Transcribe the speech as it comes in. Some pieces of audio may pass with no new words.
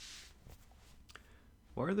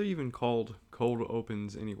Why are they even called cold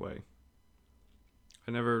opens anyway?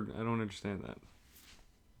 I don't understand that.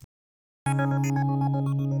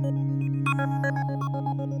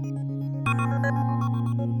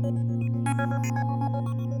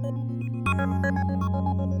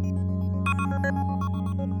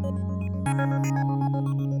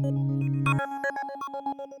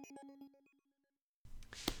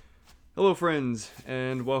 Hello, friends,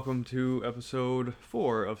 and welcome to episode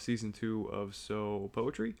 4 of season 2 of So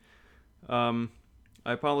Poetry. I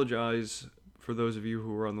apologize for those of you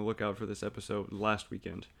who were on the lookout for this episode last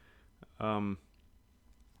weekend. I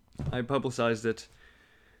publicized it,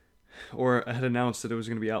 or I had announced that it was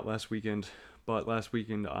going to be out last weekend, but last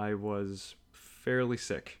weekend I was fairly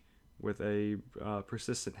sick with a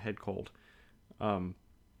persistent head cold, and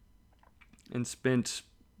spent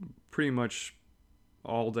pretty much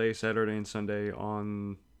all day Saturday and Sunday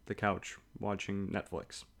on the couch watching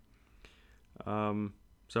Netflix.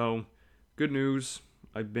 So, good news,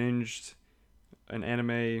 I binged an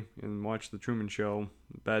anime and watched The Truman Show.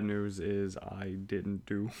 Bad news is I didn't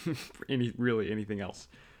do anything else.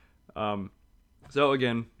 So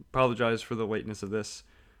again, apologize for the lateness of this.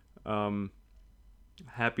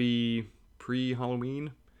 Happy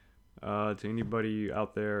pre-Halloween to anybody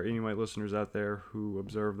out there, any of my listeners out there who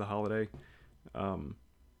observe the holiday.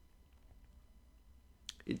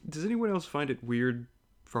 Does anyone else find it weird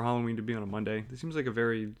for Halloween to be on a Monday? This seems like a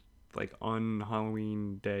very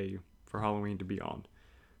un-Halloween day for Halloween to be on.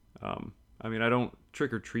 I don't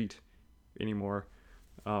trick or treat anymore,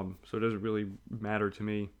 so it doesn't really matter to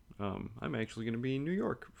me. I'm actually going to be in New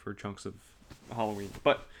York for chunks of Halloween,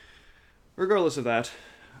 but regardless of that,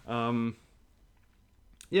 so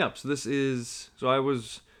I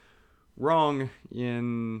was wrong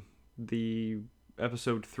in the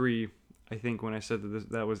episode 3, I think, when I said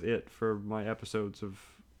that was it for my episodes of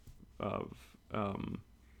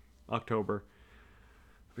October,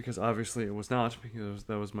 because obviously it was not, because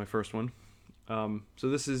that was my first one. So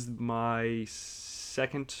this is my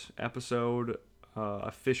second episode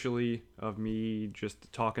officially of me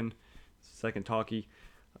just talking, second talkie.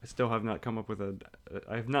 I still have not come up with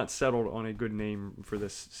I have not settled on a good name for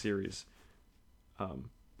this series.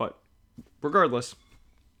 But regardless,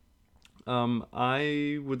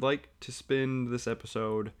 I would like to spend this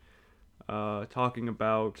episode talking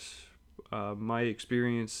about my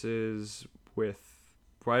experiences with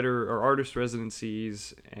writer or artist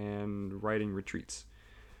residencies and writing retreats.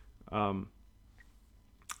 I'm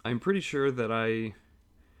pretty sure that I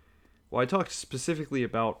talked specifically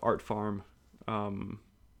about Art Farm. I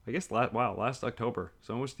guess last October.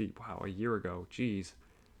 So almost a year ago. Jeez.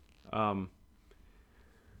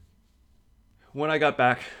 When I got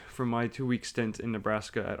back from my 2-week stint in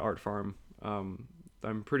Nebraska at Art Farm, I'm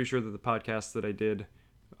pretty sure that the podcast that I did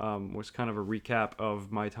was kind of a recap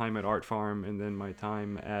of my time at Art Farm and then my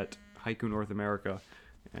time at Haiku North America.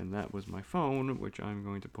 And that was my phone, which I'm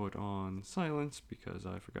going to put on silence because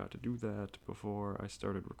I forgot to do that before I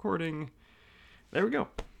started recording. There we go.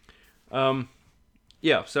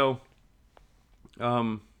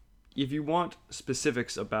 If you want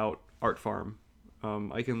specifics about Art Farm,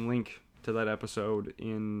 I can link to that episode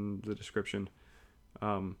in the description.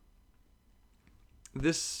 While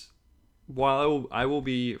I will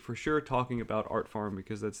be for sure talking about Art Farm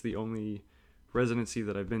because that's the only residency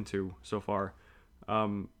that I've been to so far,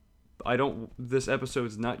 this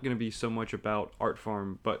episode's not going to be so much about Art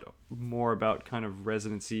Farm, but more about kind of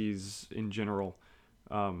residencies in general,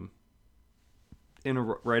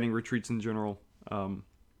 writing retreats in general.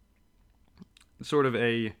 Sort of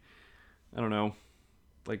I don't know,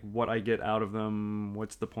 like what I get out of them,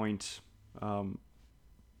 what's the point,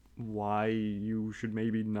 why you should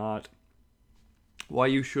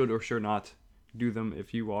or should not do them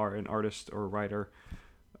if you are an artist or a writer.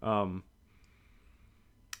 So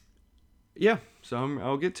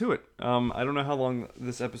I'll get to it. I don't know how long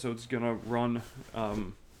this episode's gonna run.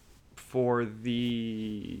 For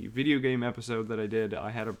the video game episode that I did,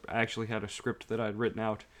 I actually had a script that I'd written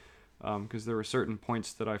out, because there were certain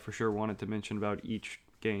points that I for sure wanted to mention about each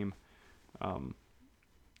game.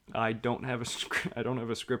 I don't have a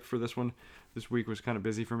script for this one. This week was kind of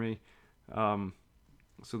busy for me. So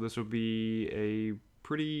this will be a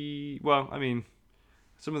pretty,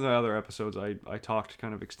 some of the other episodes I talked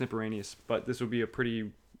kind of extemporaneous, but this will be a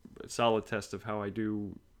pretty solid test of how I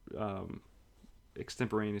do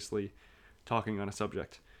extemporaneously talking on a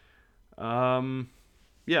subject. So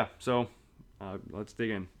let's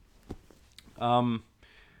dig in.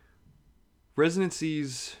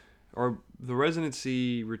 Residencies, or the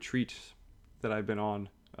residency retreat that I've been on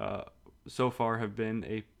so far, have been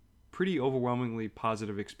a pretty overwhelmingly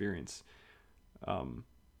positive experience.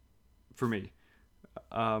 for me.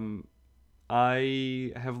 Um,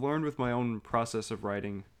 I have learned with my own process of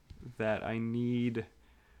writing that I need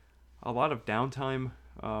a lot of downtime.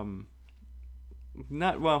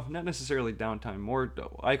 Not necessarily downtime. More,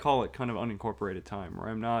 I call it kind of unincorporated time, where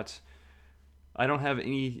I don't have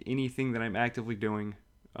anything that I'm actively doing,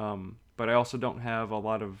 but I also don't have a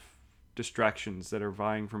lot of distractions that are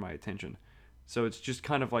vying for my attention. So it's just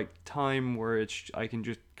kind of like time where I can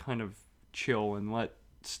just kind of chill and let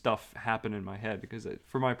stuff happen in my head, because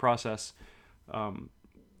for my process, um,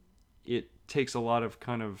 it takes a lot of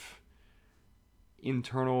kind of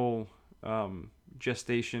internal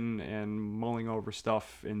gestation and mulling over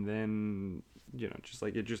stuff, and then just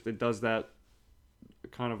like it does that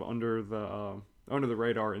kind of under the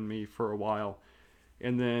radar in me for a while,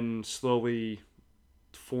 and then slowly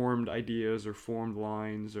formed ideas or formed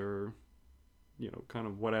lines or kind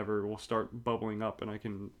of whatever will start bubbling up, and I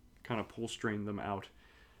can kind of pull strain them out.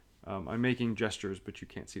 I'm making gestures, but you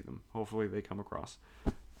can't see them. Hopefully they come across.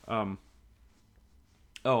 Um,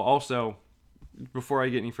 also, before I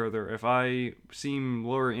get any further, if I seem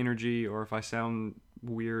lower energy or if I sound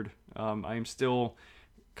weird, I'm still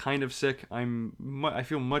kind of sick. I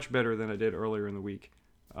feel much better than I did earlier in the week,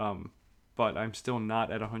 but I'm still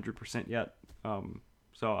not at 100% yet.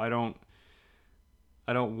 So I don't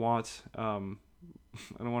want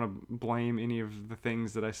I don't want to blame any of the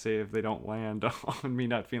things that I say if they don't land on me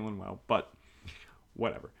not feeling well, but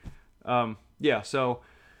whatever. Yeah, so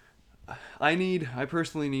I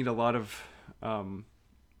personally need a lot of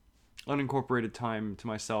unincorporated time to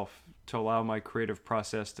myself to allow my creative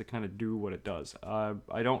process to kind of do what it does.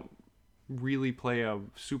 I don't really play a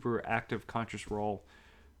super active conscious role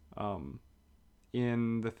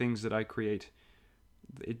in the things that I create.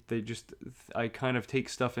 I kind of take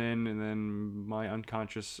stuff in, and then my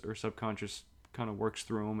unconscious or subconscious kind of works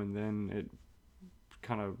through them, and then it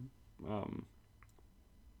kind of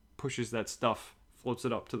pushes that stuff, floats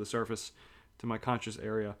it up to the surface, to my conscious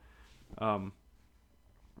area, and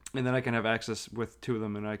then I can have access to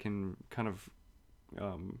them, and I can kind of,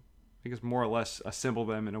 I guess, more or less assemble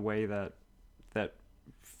them in a way that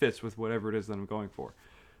fits with whatever it is that I'm going for.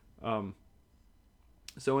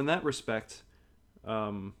 So in that respect,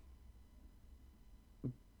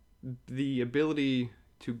 the ability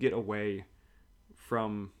to get away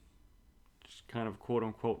from just kind of quote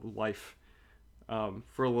unquote life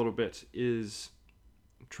for a little bit is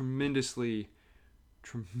tremendously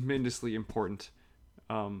important,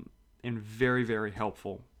 and very, very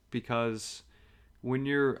helpful, because when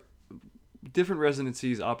different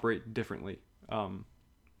residencies operate differently,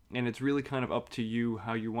 and it's really kind of up to you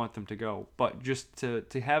how you want them to go. But just to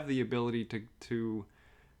have the ability to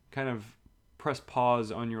kind of press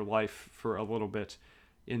pause on your life for a little bit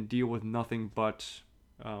and deal with nothing but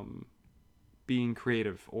being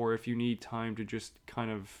creative, or if you need time to just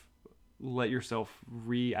kind of let yourself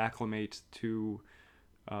reacclimate to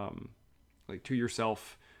like to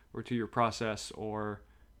yourself or to your process, or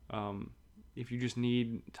if you just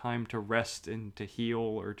need time to rest and to heal,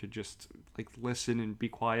 or to just like listen and be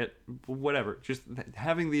quiet, whatever, just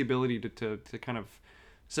having the ability to kind of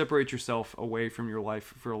separate yourself away from your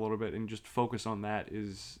life for a little bit and just focus on that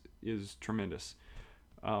is tremendous.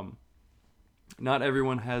 Not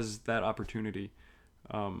everyone has that opportunity.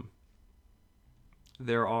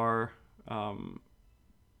 There are some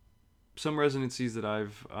residencies that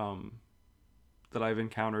I've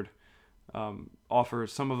encountered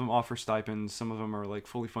some of them offer stipends, some of them are like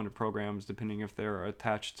fully funded programs, depending if they're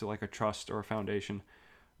attached to like a trust or a foundation.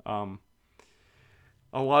 A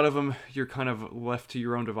lot of them you're kind of left to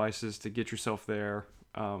your own devices to get yourself there,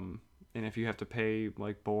 and if you have to pay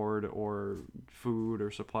like board or food or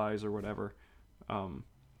supplies or whatever,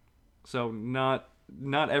 so not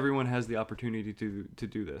everyone has the opportunity to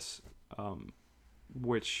do this,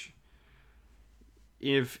 which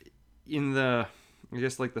if in the, I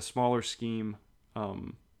guess, like the smaller scheme,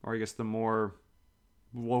 or I guess the more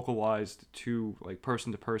localized to like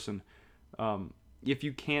person to person, if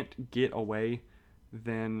you can't get away,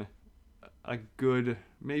 then a good,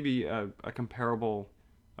 maybe a comparable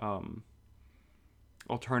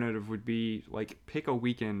alternative would be like pick a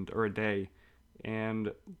weekend or a day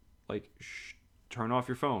and like turn off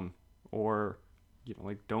your phone, or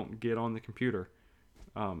like don't get on the computer.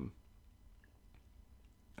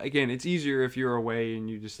 Again, it's easier if you're away and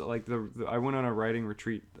you just like I went on a writing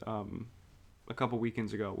retreat a couple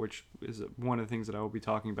weekends ago, which is one of the things that I will be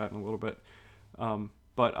talking about in a little bit.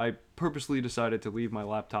 But I purposely decided to leave my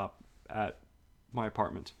laptop at my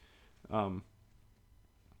apartment.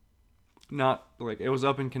 Not like it was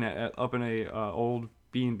up in a old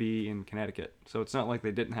B&B in Connecticut, so it's not like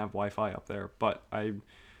they didn't have Wi-Fi up there. But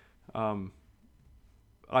um,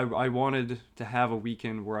 I wanted to have a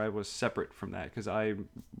weekend where I was separate from that, because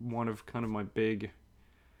one of kind of my big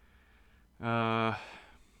uh,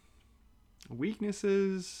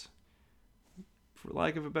 weaknesses, for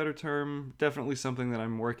lack of a better term, definitely something that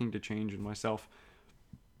I'm working to change in myself,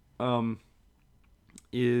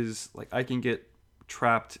 is like I can get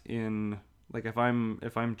trapped in, like, if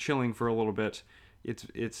I'm chilling for a little bit,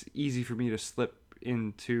 it's easy for me to slip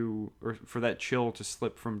into, or for that chill to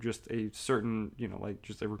slip from just a certain, like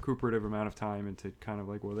just a recuperative amount of time, into kind of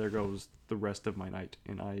like, well, there goes the rest of my night,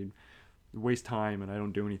 and I waste time and I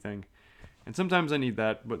don't do anything. And sometimes I need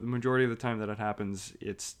that, but the majority of the time that it happens,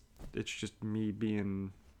 it's just me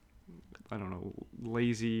being, I don't know,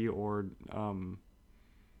 lazy, or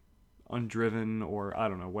undriven, or I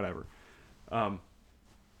don't know, whatever.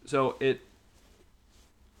 So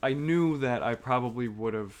I knew that I probably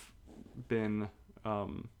would have been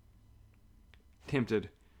tempted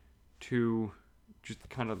to just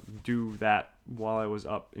kind of do that while I was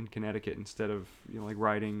up in Connecticut, instead of, like,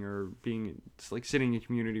 riding or being just like sitting in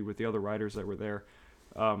community with the other riders that were there.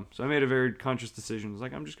 So I made a very conscious decision. I was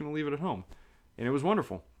like, I'm just going to leave it at home, and it was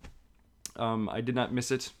wonderful. I did not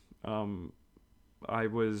miss it. I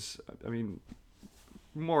mean,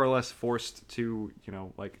 more or less forced to,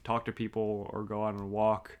 like, talk to people, or go out on a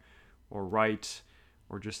walk, or write,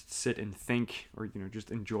 or just sit and think, or,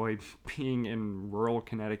 just enjoy being in rural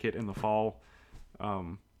Connecticut in the fall.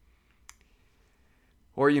 Or,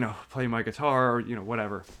 play my guitar, or,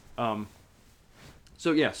 whatever.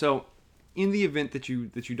 So in the event that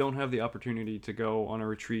you don't have the opportunity to go on a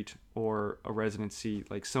retreat or a residency,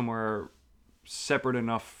 like somewhere separate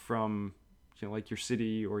enough from, like your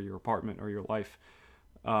city or your apartment or your life,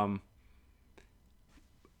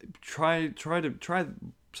 try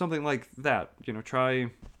something like that.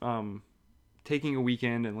 Try taking a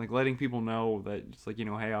weekend and, like, letting people know that it's like,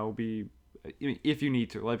 hey, I will be, if you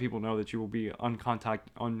need to let people know that you will be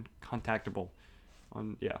uncontactable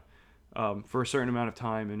for a certain amount of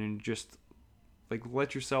time, and then just, like,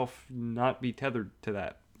 let yourself not be tethered to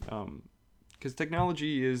that, because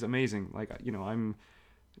technology is amazing. Like, I'm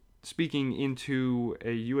speaking into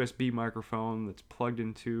a USB microphone that's plugged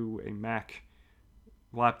into a Mac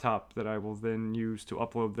laptop that I will then use to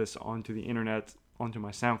upload this onto the internet, onto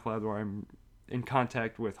my SoundCloud, where I'm in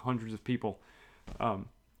contact with hundreds of people.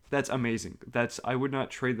 That's amazing. I would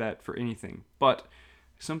not trade that for anything. But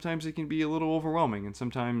sometimes it can be a little overwhelming, and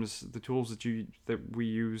sometimes the tools that we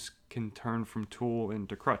use can turn from tool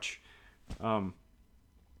into crutch. And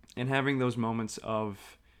having those moments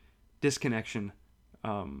of disconnection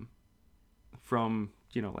from,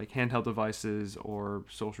 like, handheld devices or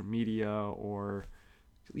social media, or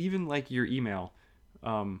even, like, your email,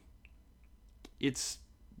 it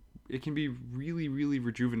can be really, really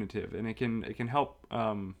rejuvenative, and it can help,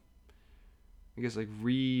 I guess, like,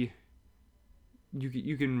 you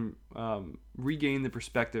can regain the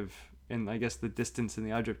perspective, and, I guess, the distance and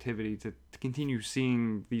the objectivity to continue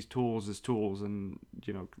seeing these tools as tools, and,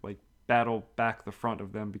 like, battle back the front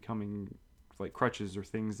of them becoming, like, crutches or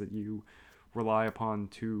things that you rely upon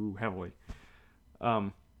too heavily.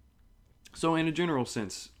 So in a general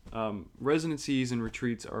sense, residencies and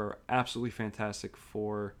retreats are absolutely fantastic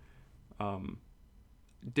for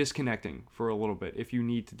disconnecting for a little bit if you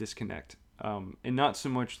need to disconnect, and not so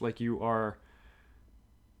much like you are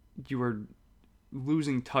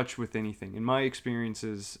losing touch with anything. In my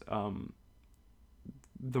experiences,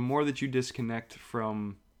 the more that you disconnect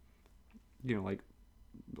from, like,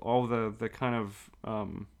 all the kind of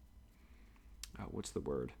what's the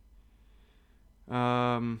word,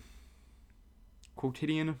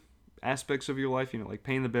 quotidian aspects of your life, like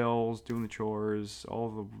paying the bills, doing the chores,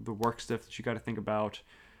 all the work stuff that you got to think about,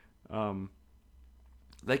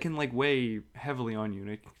 they can, like, weigh heavily on you,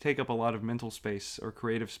 and it can take up a lot of mental space, or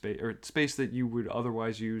creative space, or space that you would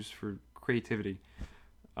otherwise use for creativity.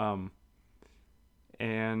 And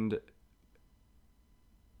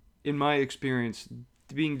in my experience,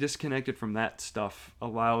 being disconnected from that stuff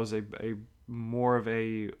allows a more of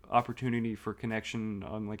a opportunity for connection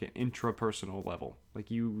on, like, an intrapersonal level.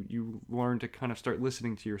 Like, you learn to kind of start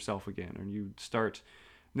listening to yourself again, and you start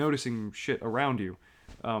noticing shit around you.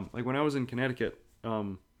 Like, when I was in Connecticut,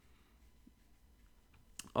 the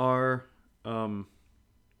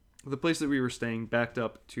place that we were staying backed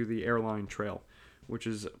up to the airline trail, which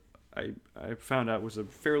is, I found out, was a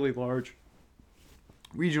fairly large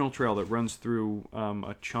regional trail that runs through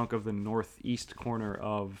a chunk of the northeast corner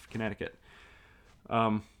of Connecticut.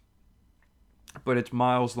 but it's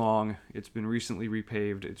miles long. It's been recently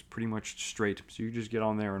repaved. It's pretty much straight, so you just get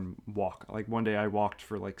on there and walk. Like one day I walked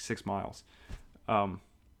for like 6 miles, um,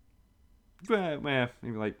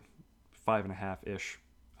 maybe like 5.5 ish,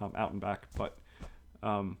 out and back. But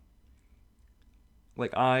um,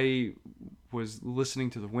 like I was listening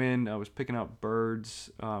to the wind. I was picking out birds.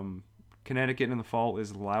 Connecticut in the fall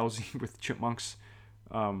is lousy with chipmunks.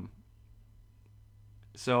 Um,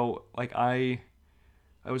 so like I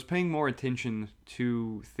was paying more attention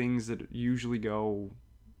to things that usually go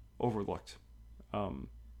overlooked. Um,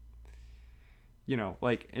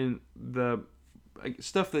 like in the like,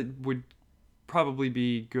 stuff that would probably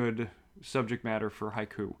be good subject matter for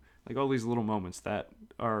haiku. Like all these little moments that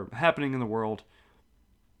are happening in the world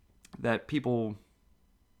that people,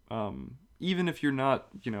 even if you're not,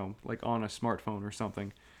 like on a smartphone or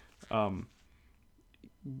something, um,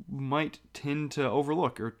 might tend to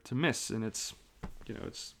overlook or to miss. And it's.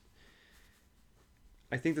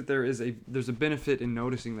 I think that there's a benefit in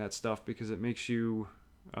noticing that stuff because it makes you,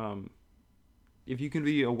 um, if you can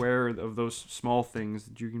be aware of those small things,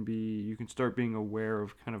 that you can start being aware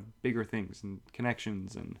of kind of bigger things and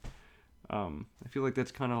connections. And I feel like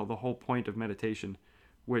that's kind of the whole point of meditation,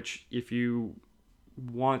 which if you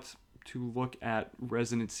want to look at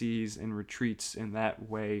resonancies and retreats in that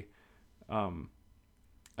way, um,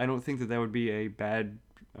 I don't think that that would be a bad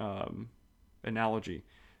um, analogy.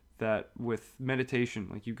 That with meditation,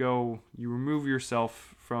 like you remove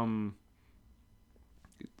yourself from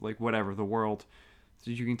like whatever the world,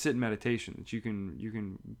 so you can sit in meditation. That you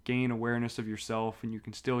can gain awareness of yourself, and you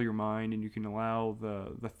can still your mind, and you can allow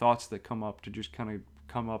the thoughts that come up to just kind of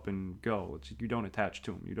come up and go. It's you don't attach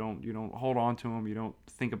to them. You don't hold on to them. You don't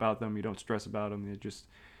think about them. You don't stress about them. It just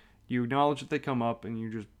you acknowledge that they come up, and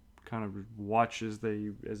you just kind of watch as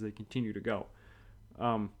they continue to go.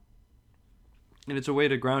 Um, and it's a way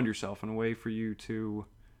to ground yourself and a way for you to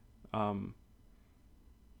um,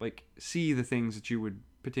 like see the things that you would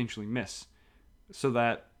potentially miss, so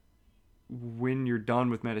that when you're done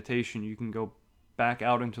with meditation you can go back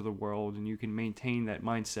out into the world and you can maintain that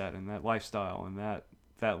mindset and that lifestyle and that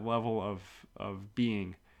level of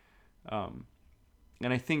being. um,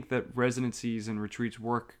 and I think that residencies and retreats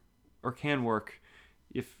work or can work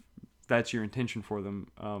if that's your intention for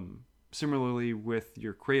them. Similarly with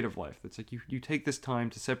your creative life, it's like you take this time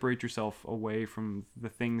to separate yourself away from the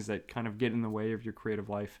things that kind of get in the way of your creative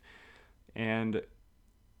life, and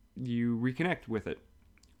you reconnect with it.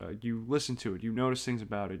 You listen to it, you notice things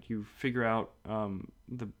about it, you figure out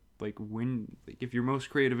the like when like if you're most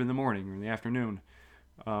creative in the morning or in the afternoon.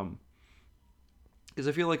 Because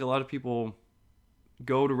I feel like a lot of people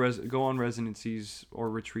go on residencies or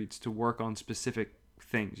retreats to work on specific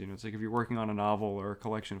things. It's like if you're working on a novel or a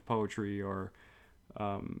collection of poetry, or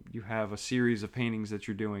you have a series of paintings that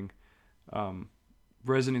you're doing. Um,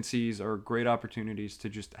 Residencies are great opportunities to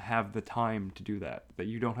just have the time to do that. That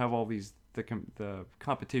you don't have all the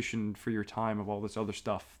competition for your time of all this other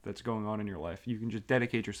stuff that's going on in your life. You can just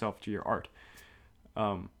dedicate yourself to your art.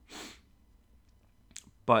 Um,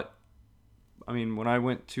 but I mean, when I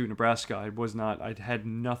went to Nebraska, I had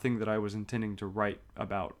nothing that I was intending to write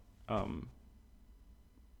about. Um,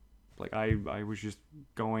 like I was just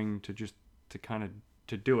going to kind of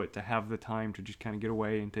to do it, to have the time to just kind of get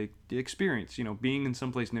away and take the experience, being in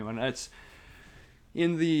someplace new. And that's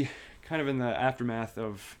in the aftermath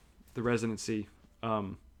of the residency.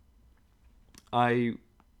 I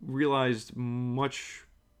realized much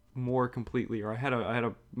more completely, or I had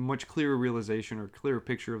a much clearer realization or clearer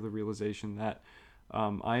picture of the realization that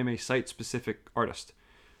I am a site specific artist.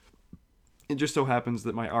 It just so happens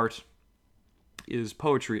that my art is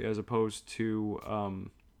poetry as opposed to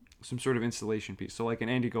some sort of installation piece. So like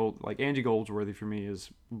Andy Goldsworthy for me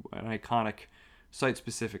is an iconic site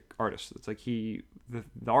specific artist. It's like the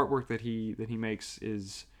artwork that he makes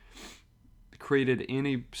is created in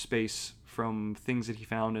a space from things that he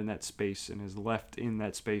found in that space and is left in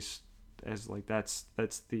that space as like that's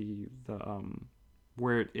the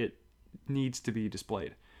where it needs to be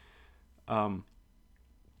displayed. Um,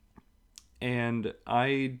 and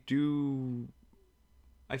I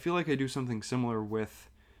feel like I do something similar with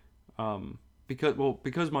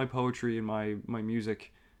because my poetry and my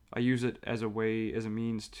music, I use it as a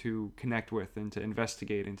means to connect with and to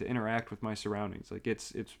investigate and to interact with my surroundings. Like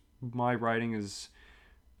it's my writing is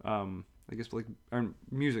I guess like our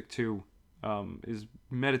music too is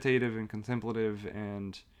meditative and contemplative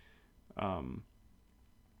and um,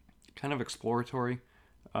 kind of exploratory.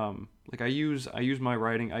 Like I use my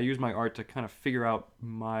writing, I use my art to kind of figure out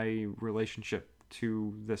my relationship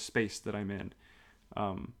to the space that I'm in.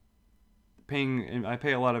 Um, and I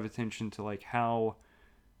pay a lot of attention to like how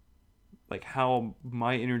like how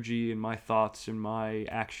my energy and my thoughts and my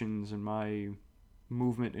actions and my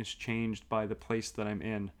movement is changed by the place that I'm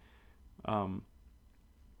in. Um,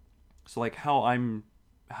 so like how I'm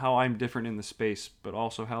different in the space, but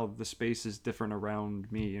also how the space is different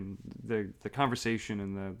around me, and the conversation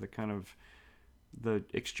and the kind of the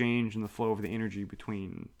exchange and the flow of the energy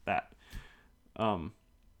between that. Um,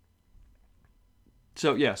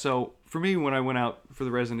 so yeah, so for me, when I went out for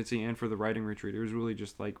the residency and for the writing retreat, it was really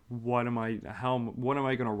just like, what am I going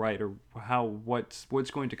to write, or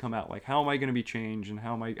what's going to come out? Like, how am I going to be changed, and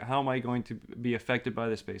how am I going to be affected by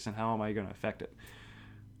the space, and how am I going to affect it?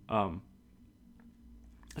 Um,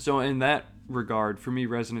 so in that regard, for me,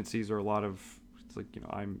 residencies are a lot of, it's like,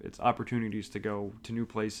 it's opportunities to go to new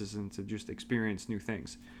places and to just experience new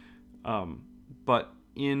things. But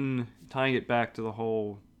in tying it back to the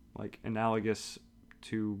whole, like, analogous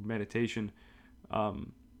to meditation,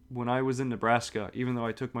 when I was in Nebraska, even though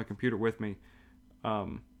I took my computer with me,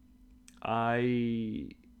 um, I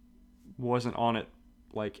wasn't on it,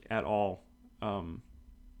 like, at all.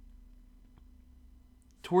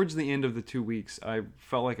 Towards the end of the 2 weeks, I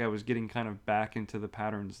felt like I was getting kind of back into the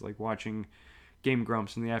patterns, like watching Game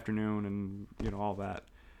Grumps in the afternoon and all that.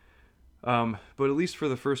 But at least for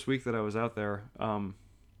the first week that I was out there,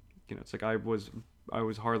 it's like I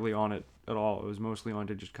was hardly on it at all. It was mostly on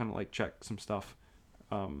to just kind of like check some stuff.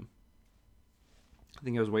 Um, I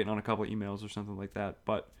think I was waiting on a couple of emails or something like that.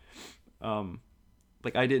 But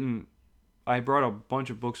like I didn't. I brought a bunch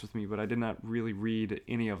of books with me, but I did not really read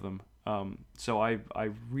any of them. So I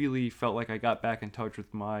really felt like I got back in touch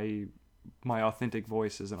with my authentic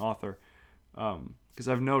voice as an author. Because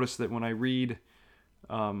I've noticed that when I read,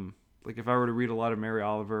 like if I were to read a lot of Mary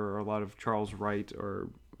Oliver or a lot of Charles Wright or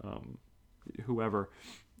whoever,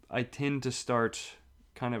 I tend to start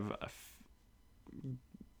kind of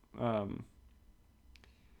um,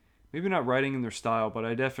 maybe not writing in their style, but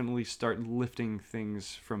I definitely start lifting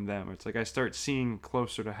things from them. It's like I start seeing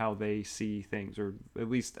closer to how they see things, or at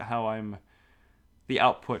least the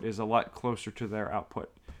output is a lot closer to their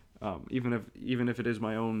output. Even if it is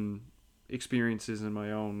my own experiences and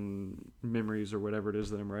my own memories or whatever it is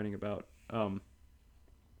that I'm writing about.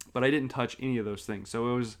 But I didn't touch any of those things.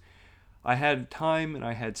 So I had time and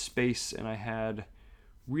I had space and I had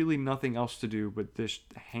really nothing else to do but just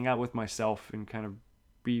hang out with myself and kind of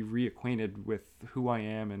be reacquainted with who I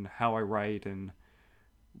am and how I write and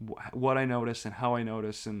what I notice and how I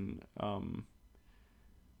notice, and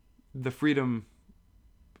the freedom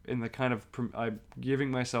and the kind of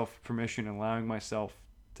giving myself permission and allowing myself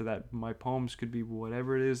to that my poems could be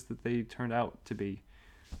whatever it is that they turned out to be.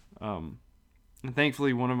 And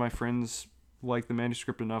thankfully, one of my friends liked the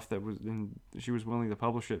manuscript enough and she was willing to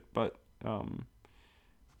publish it. But I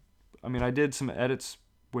mean, I did some edits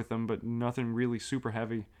with them, but nothing really super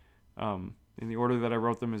heavy. In the order that I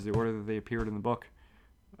wrote them is the order that they appeared in the book,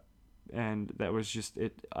 and that was just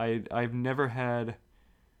it. I've never had,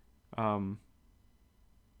 I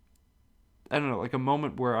don't know, like a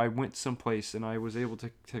moment where I went someplace and I was able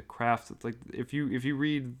to craft, like if you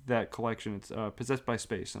read that collection, it's Possessed by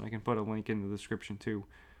Space, and I can put a link in the description too.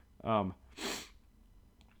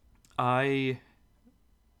 I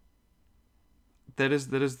that is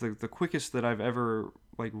the quickest that I've ever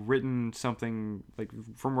like written something, like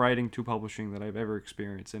from writing to publishing, that I've ever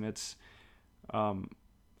experienced. And it's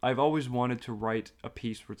I've always wanted to write a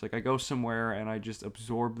piece where it's like I go somewhere and I just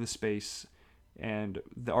absorb the space, and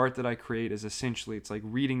the art that I create is essentially, it's like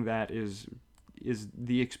reading that is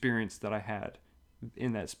the experience that I had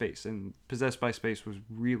in that space. And Possessed by Space was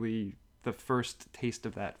really the first taste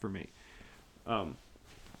of that for me.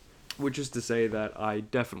 Which is to say that I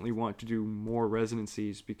definitely want to do more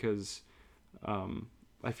residencies, because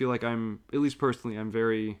I feel like at least personally, I'm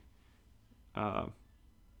very, I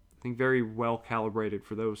think very well calibrated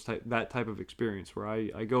for that type of experience, where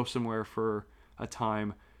I go somewhere for a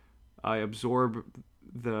time, I absorb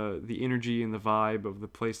the energy and the vibe of the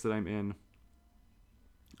place that I'm in,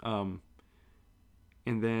 and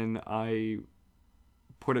then I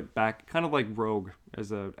put it back, kind of like Rogue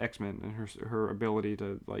as a X-Men, and her ability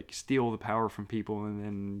to like steal the power from people and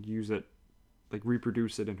then use it, like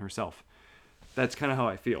reproduce it in herself. That's kind of how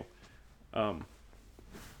I feel. And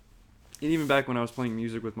even back when I was playing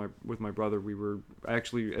music with my brother, we were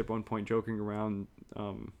actually at one point joking around.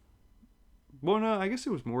 Well, no, I guess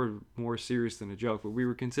it was more serious than a joke, but we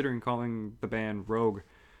were considering calling the band Rogue,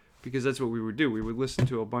 because that's what we would do. We would listen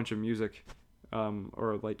to a bunch of music,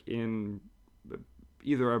 or like in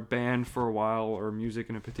either a band for a while or music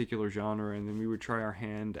in a particular genre, and then we would try our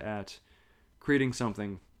hand at creating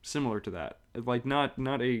something similar to that. Like not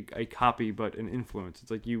a copy, but an influence.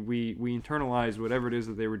 It's like we internalized whatever it is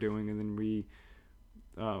that they were doing, and then we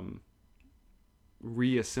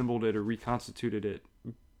reassembled it or reconstituted it,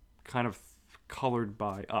 kind of colored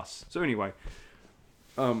by us. So anyway,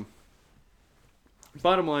 bottom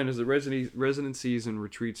line is that residencies and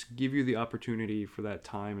retreats give you the opportunity for that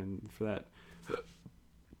time and for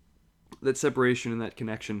that separation and that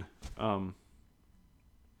connection.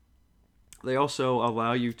 They also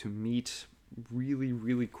allow you to meet really,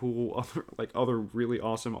 really cool other really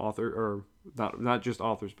awesome or not just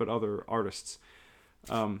authors, but other artists.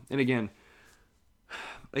 And again,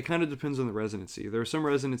 it kind of depends on the residency. There are some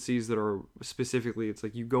residencies that are specifically, it's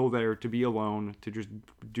like you go there to be alone, to just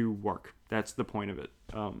do work. That's the point of it.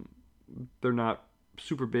 They're not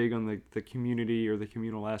super big on the community or the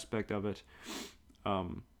communal aspect of it.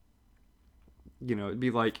 It'd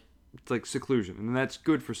be it's like seclusion, and that's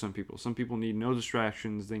good for some people. Some people need no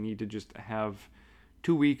distractions. They need to just have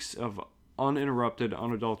 2 weeks of uninterrupted,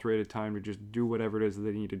 unadulterated time to just do whatever it is that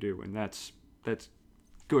they need to do, and that's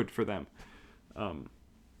good for them.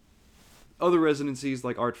 Other residencies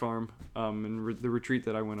like Art Farm and the retreat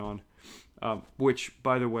that I went on, which,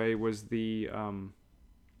 by the way, was the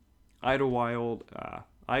Idlewild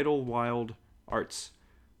Arts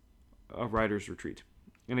Writers Retreat.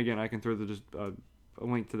 And again, I can throw a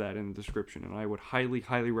link to that in the description, and I would highly,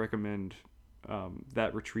 highly recommend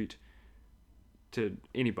that retreat to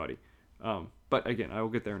anybody. But again, I will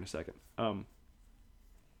get there in a second.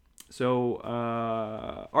 So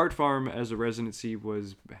Art Farm as a residency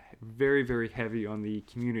was very, very heavy on the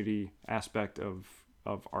community aspect of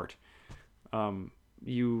art.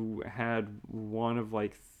 You had one of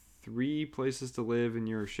 3 places to live, and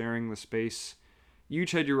you're sharing the space. You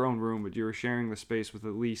each had your own room, but you were sharing the space with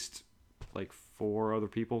at least 4 other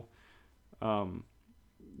people. One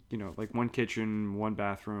kitchen, 1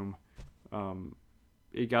 bathroom.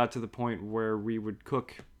 It got to the point where we would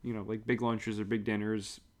cook, big lunches or big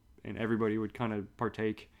dinners, and everybody would kind of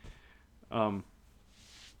partake. But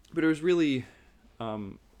it was really,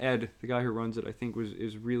 Ed, the guy who runs it, I think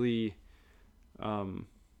is really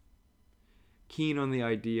keen on the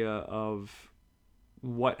idea of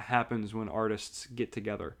what happens when artists get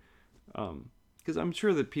together. Because I'm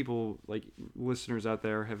sure that people, listeners out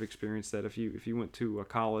there, have experienced that. If you went to a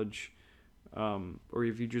college, or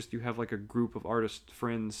if you have a group of artist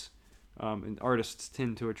friends, and artists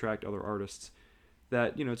tend to attract other artists,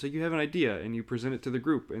 that it's like you have an idea and you present it to the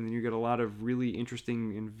group, and then you get a lot of really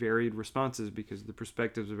interesting and varied responses because the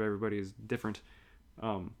perspectives of everybody is different,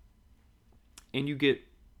 and you get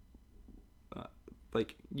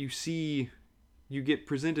you get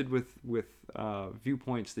presented with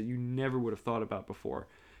viewpoints that you never would have thought about before,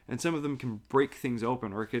 and some of them can break things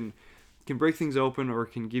open, or can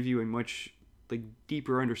give you a much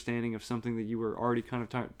deeper understanding of something that you were already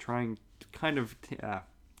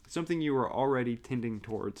something you were already tending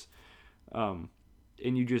towards, and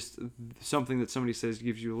you just, something that somebody says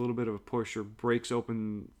gives you a little bit of a push or breaks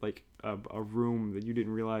open a room that you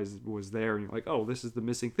didn't realize was there, and you're like, oh, this is the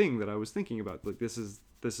missing thing that I was thinking about. This is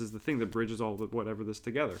the thing that bridges all of whatever this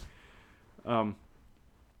together. So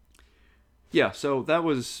that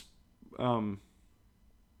was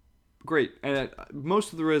great. And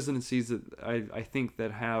most of the residencies that I think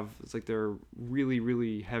that have, they're really,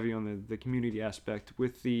 really heavy on the community aspect,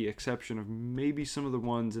 with the exception of maybe some of the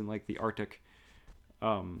ones in the Arctic,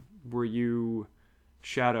 where you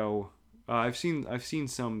shadow. I've seen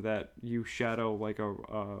some that you shadow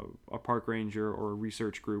a park ranger or a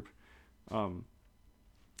research group. So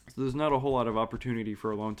there's not a whole lot of opportunity for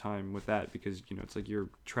alone time with that, because it's you're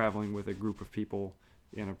traveling with a group of people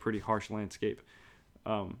in a pretty harsh landscape.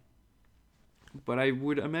 But I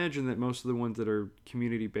would imagine that most of the ones that are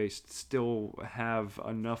community-based still have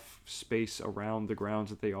enough space around the grounds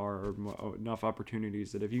that they are, or enough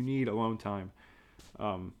opportunities that if you need alone time,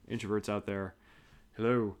 introverts out there,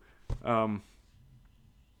 hello.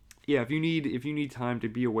 If you need time to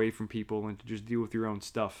be away from people and to just deal with your own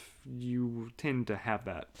stuff, you tend to have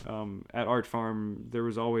that. At Art Farm, there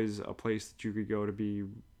was always a place that you could go to be,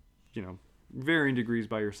 varying degrees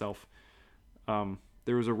by yourself.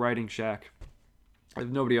 There was a writing shack.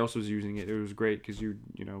 Nobody else was using it. It was great because you're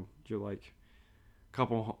a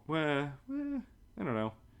couple, I don't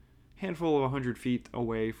know, handful of 100 feet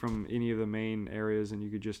away from any of the main areas, and you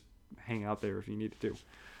could just hang out there if you needed to.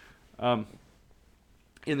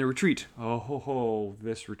 In the retreat,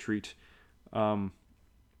 this retreat. So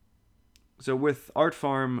with Art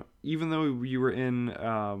Farm, even though you were in,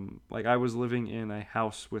 I was living in a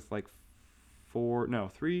house with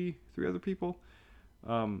three other people,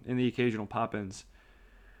 and the occasional pop-ins.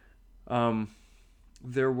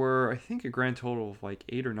 there were, I think, a grand total of like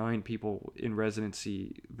 8 or 9 people in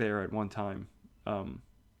residency there at one time. Um,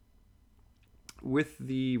 with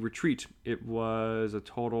the retreat, it was a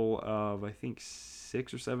total of, I think,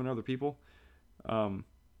 6 or 7 other people. Um,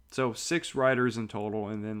 so 6 riders in total,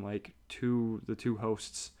 and then like the two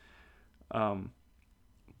hosts. Um,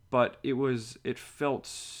 but it felt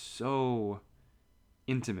so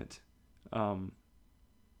intimate. Um,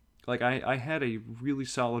 like I had a really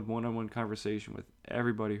solid one-on-one conversation with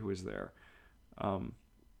everybody who was there. Um,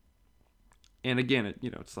 and again,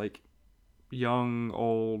 it's like young,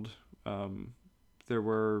 old. Um, there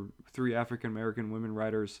were 3 African American women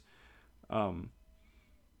riders. Um,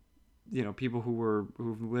 people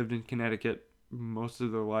who've lived in Connecticut most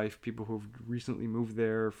of their life, people who've recently moved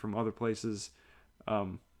there from other places.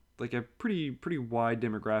 Um, like a pretty wide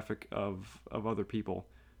demographic of other people.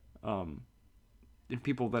 Um, and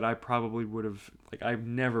people that I probably would have, like, I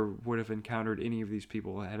never would have encountered any of these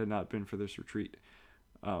people had it not been for this retreat.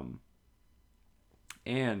 Um,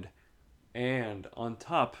 and on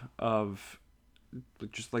top of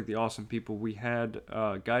just like the awesome people, we had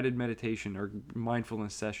guided meditation or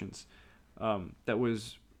mindfulness sessions. That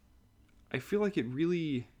was, I feel like it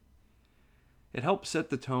helped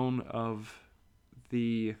set the tone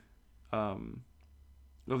the um,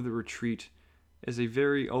 of the retreat as a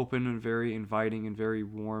very open and very inviting and very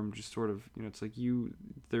warm, just sort of, it's like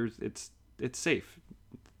it's safe.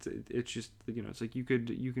 It's just, it's like you could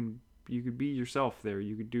be yourself there.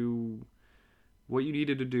 You could do what you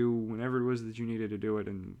needed to do whenever it was that you needed to do it,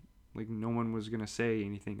 and like no one was gonna say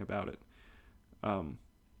anything about it. Um,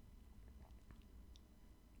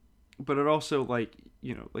 but it also, like,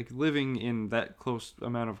 like living in that close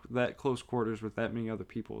quarters with that many other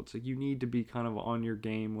people, it's like you need to be kind of on your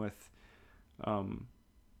game with um,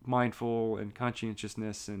 mindful and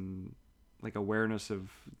conscientiousness and like awareness of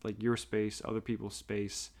like your space, other people's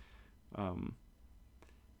space. um,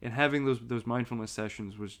 and having those mindfulness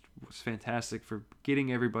sessions was fantastic for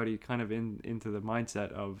getting everybody kind of into the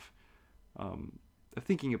mindset of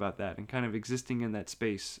thinking about that and kind of existing in that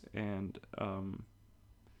space. And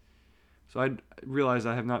so I realize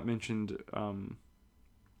I have not mentioned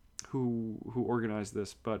who organized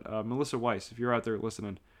this, but Melissa Weiss, if you're out there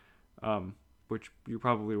listening, um, which you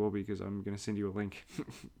probably will be because I'm going to send you a link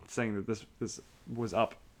saying that this was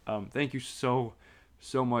up. Thank you so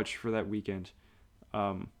much for that weekend.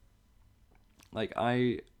 Um, like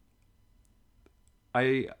I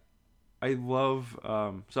I love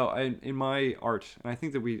so in my art, and I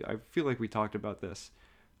think that I feel like we talked about this.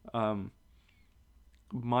 Um,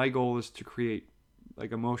 my goal is to create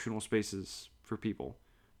like emotional spaces for people.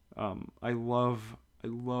 I love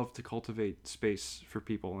to cultivate space for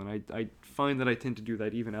people, and I find that I tend to do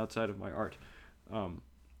that even outside of my art. Um,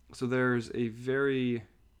 so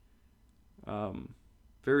um,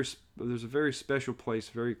 there's a very special place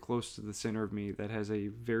very close to the center of me that has a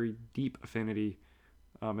very deep affinity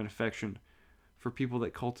and affection for people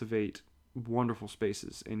that cultivate wonderful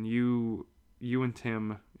spaces. And you and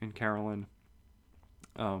Tim and Carolyn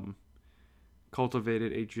um,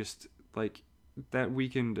 cultivated a just like that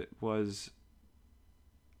weekend was,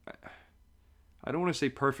 I don't want to say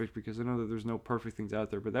perfect because I know that there's no perfect things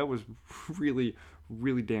out there, but that was really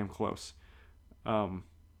damn close. Um,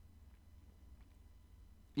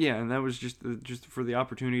 yeah, and that was just for the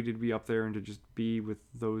opportunity to be up there and to just be with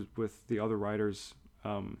the other writers,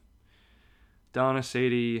 um, Donna,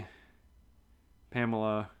 Sadie,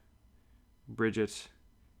 Pamela, Bridget,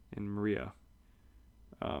 and Maria.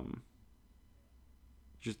 Um,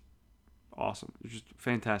 just awesome, just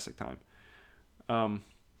fantastic time. Um,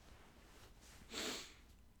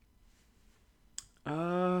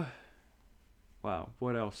 uh, wow,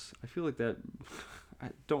 what else? I feel like that. I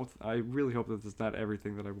don't. I really hope that that's not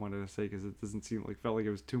everything that I wanted to say because it doesn't seem like felt like it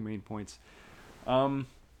was 2 main points. Um,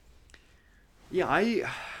 yeah,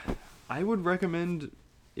 I would recommend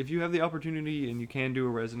if you have the opportunity and you can do a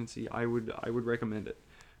residency. I would recommend it.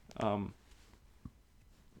 Um,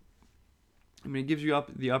 I mean, it gives you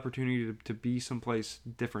the opportunity to be someplace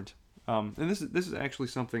different. And this is actually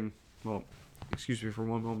something. Well, excuse me for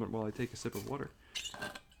one moment while I take a sip of water.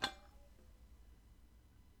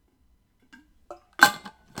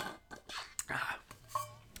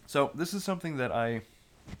 So this is something that I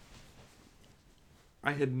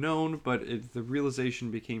had known, but the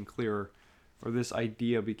realization became clearer, or this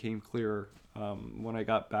idea became clearer when I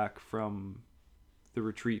got back from the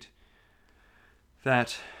retreat.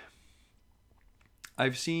 That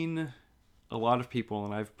I've seen a lot of people,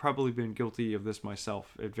 and I've probably been guilty of this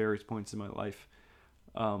myself at various points in my life,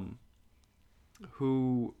 um,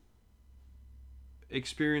 who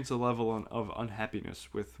experience a level of unhappiness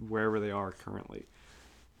with wherever they are currently.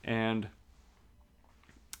 and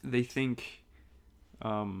they think,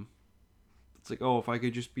 it's like, oh, if I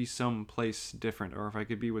could just be someplace different, or if I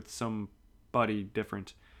could be with somebody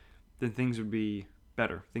different, then things would be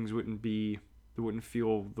better. Things they wouldn't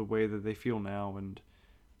feel the way that they feel now, and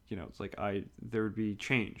it's like there would be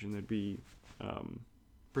change, and there'd be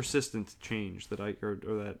persistent change or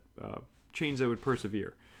that change that would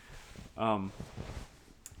persevere. And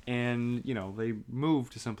they move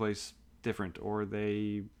to someplace different, or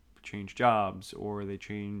they change jobs, or they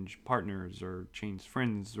change partners, or change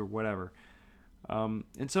friends, or whatever.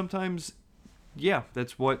 And sometimes, yeah,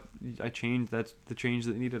 that's what I changed. That's the change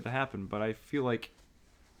that needed to happen. But I feel like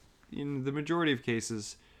in the majority of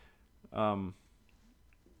cases,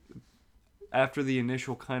 after the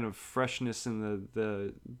initial kind of freshness and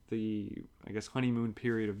the I guess honeymoon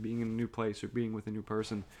period of being in a new place or being with a new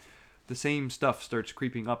person, the same stuff starts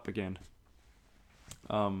creeping up again.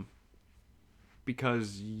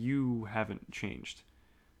 Because you haven't changed.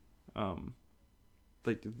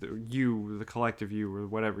 Like the collective you, or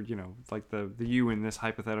whatever, like the you in this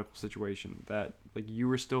hypothetical situation, that like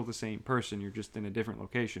you are still the same person, you're just in a different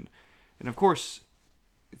location. And of course,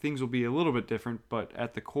 things will be a little bit different, but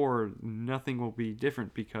at the core, nothing will be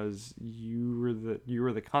different, because you are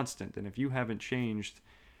the constant, and if you haven't changed,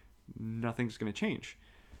 nothing's going to change.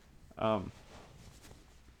 And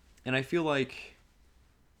I feel like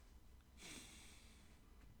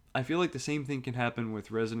the same thing can happen with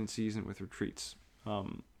residencies and with retreats.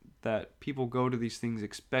 That people go to these things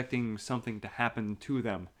expecting something to happen to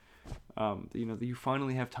them. That you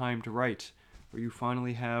finally have time to write, or you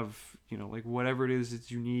finally have, like whatever it is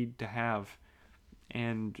that you need to have,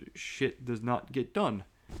 and shit does not get done.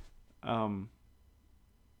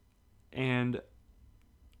 And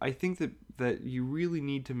I think that you really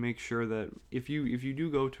need to make sure that if you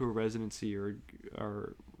do go to a residency, or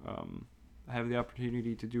have the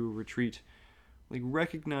opportunity to do a retreat, like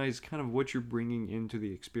recognize kind of what you're bringing into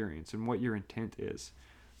the experience and what your intent is,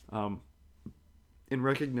 and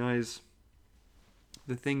recognize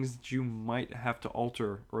the things that you might have to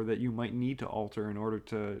alter, or that you might need to alter in order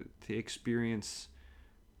to experience,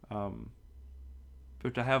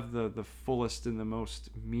 but to have the fullest and the most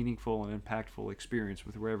meaningful and impactful experience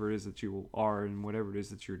with wherever it is that you are and whatever it is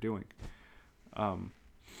that you're doing.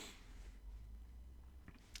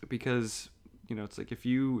 Because it's like if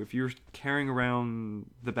you're carrying around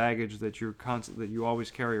the baggage that you always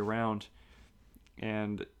carry around,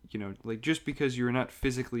 and like just because you're not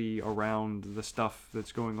physically around the stuff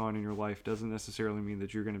that's going on in your life doesn't necessarily mean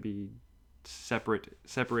that you're going to be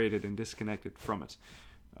separated and disconnected from it.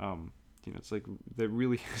 It's like there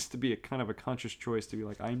really has to be a kind of a conscious choice to be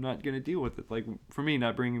like, I'm not going to deal with it. Like for me,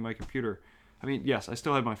 not bringing my computer, I mean, yes, I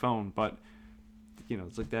still have my phone, but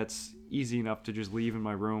it's like that's easy enough to just leave in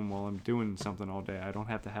my room while I'm doing something all day. I don't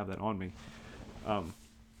have to have that on me.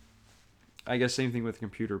 I guess same thing with the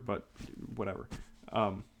computer, but whatever.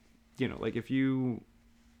 Like if you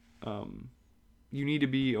need to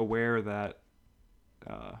be aware that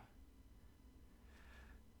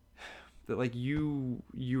that like if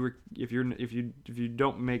you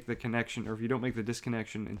don't make the connection, or if you don't make the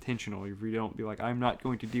disconnection intentional, if you don't be like, I'm not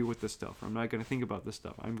going to deal with this stuff, or I'm not going to think about this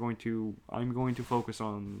stuff, I'm going to focus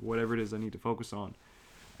on whatever it is I need to focus on.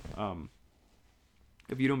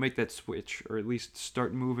 If you don't make that switch, or at least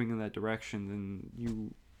start moving in that direction,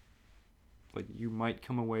 then you might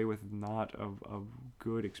come away with not a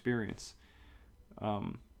good experience.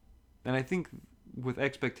 And I think with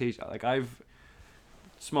expectation, like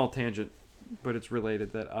small tangent, but it's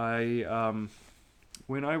related, that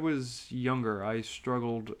when I was younger, I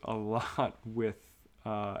struggled a lot with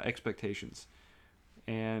expectations.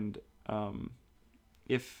 And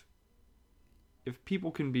if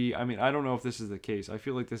people can be, I mean, I don't know if this is the case. I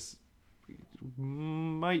feel like this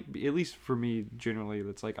might be, at least for me generally,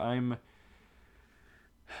 that's like I'm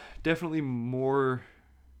definitely more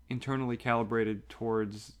internally calibrated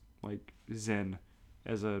towards like Zen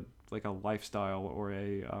as a lifestyle, or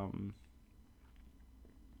I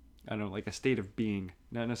don't know, like a state of being,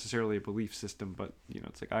 not necessarily a belief system, but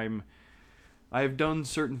it's like I have done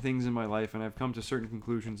certain things in my life, and I've come to certain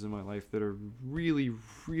conclusions in my life that are really,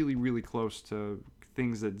 really, really close to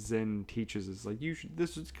things that Zen teaches. Is like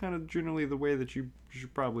this is kind of generally the way that you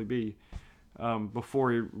should probably be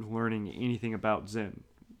before you're learning anything about Zen.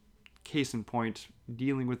 Case in point,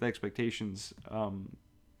 dealing with expectations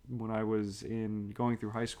when I was going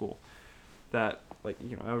through high school. That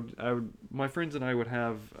I would my friends and I would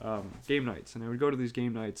have game nights, and I would go to these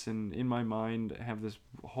game nights, and in my mind have this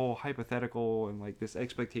whole hypothetical and like this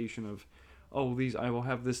expectation of, I will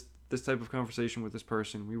have this type of conversation with this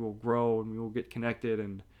person, we will grow and we will get connected,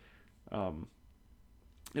 and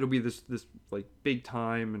it'll be this like big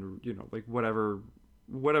time, and like whatever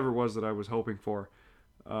it was that I was hoping for.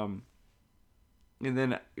 Um, and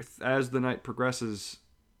then as the night progresses,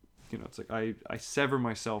 it's like I sever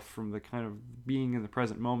myself from the kind of being in the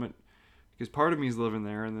present moment, because part of me is living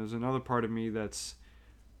there, and there's another part of me that's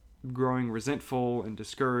growing resentful and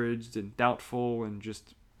discouraged and doubtful and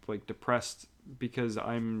just like depressed, because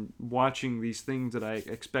I'm watching these things that I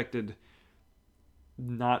expected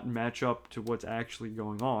not match up to what's actually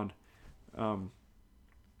going on. Um,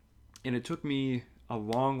 and it took me a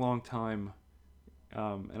long, long time,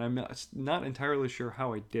 and I'm not entirely sure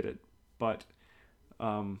how I did it, but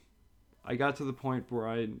um, I got to the point where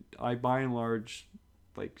I by and large,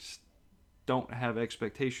 like, don't have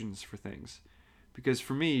expectations for things, because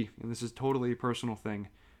for me, and this is totally a personal thing,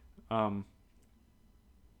 um,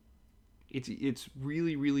 it's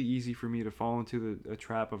really really easy for me to fall into a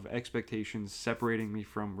trap of expectations separating me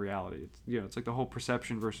from reality. It's like the whole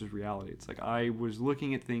perception versus reality. It's like I was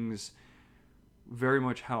looking at things very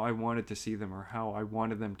much how I wanted to see them or how I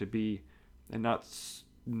wanted them to be, and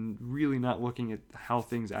really not looking at how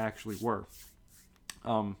things actually were.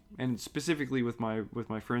 And specifically with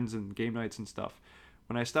my friends and game nights and stuff,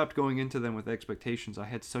 when I stopped going into them with expectations, I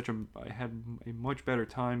had a much better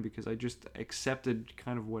time, because I just accepted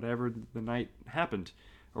kind of whatever the night happened,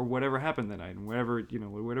 or whatever happened that night, and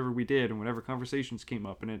whatever we did, and whatever conversations came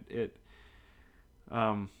up, and it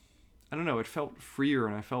I don't know, it felt freer,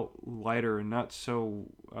 and I felt lighter, and not so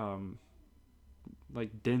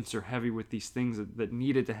like dense or heavy with these things that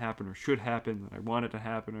needed to happen or should happen, that I wanted to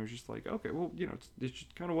happen. I was just like, okay, well, it's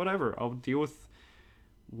just kind of whatever. I'll deal with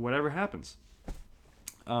whatever happens.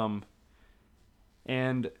 Um,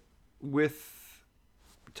 and with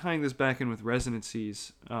tying this back in with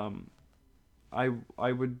residencies, I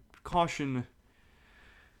would caution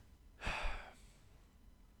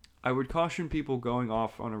I would caution people going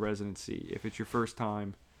off on a residency if it's your first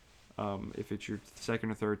time, if it's your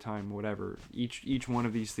second or third time, whatever. Each one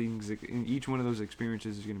of these things, in each one of those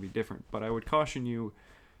experiences is going to be different. But I would caution you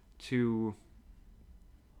to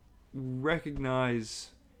recognize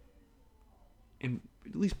and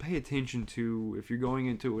at least pay attention to if you're going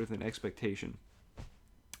into it with an expectation.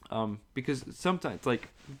 Because sometimes, like,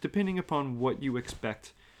 depending upon what you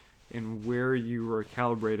expect and where you are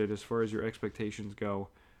calibrated as far as your expectations go,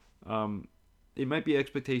 um, it might be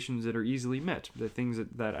expectations that are easily met, the things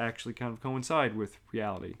that actually kind of coincide with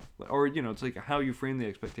reality. Or, it's like how you frame the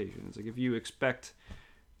expectation. It's like if you expect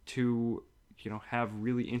to, have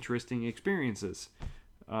really interesting experiences,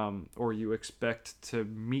 or you expect to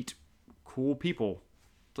meet cool people.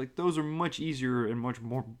 It's like those are much easier and much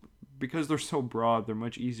more, because they're so broad, they're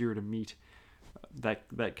much easier to meet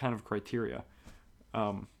that kind of criteria.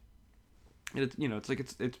 Um, it's like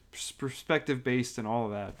it's perspective based and all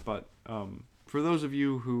of that, but for those of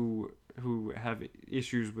you who have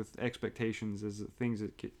issues with expectations as things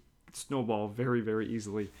that snowball very very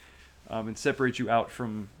easily, and separate you out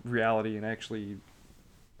from reality and actually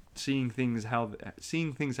seeing things how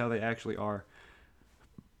they actually are,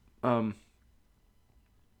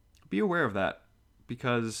 be aware of that,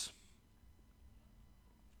 because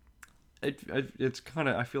it's kind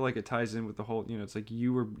of, I feel like it ties in with the whole, it's like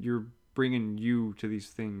you're bringing you to these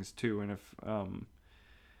things too. And if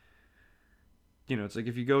it's like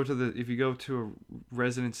if you go to a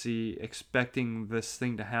residency expecting this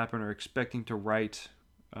thing to happen, or expecting to write,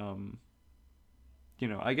 I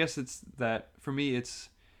guess it's that for me, it's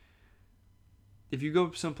if you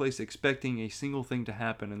go someplace expecting a single thing to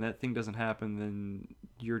happen and that thing doesn't happen, then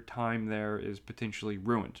your time there is potentially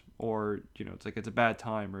ruined. Or, it's like it's a bad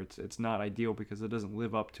time, or it's not ideal because it doesn't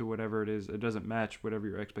live up to whatever it is. It doesn't match whatever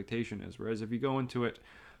your expectation is. Whereas if you go into it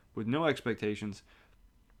with no expectations,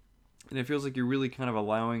 and it feels like you're really kind of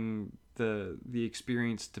allowing the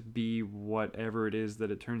experience to be whatever it is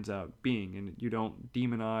that it turns out being, and you don't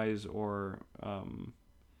demonize or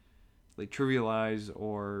like trivialize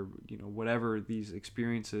or whatever these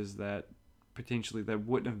experiences that potentially that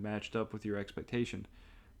wouldn't have matched up with your expectation.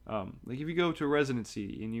 Like if you go to a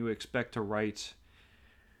residency and you expect to write,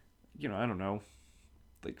 I don't know,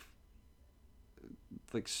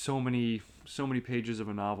 like so many pages of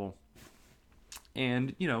a novel,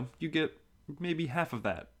 and you get maybe half of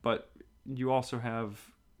that, but you also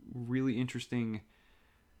have really interesting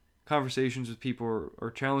conversations with people,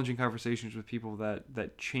 or challenging conversations with people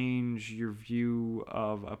that change your view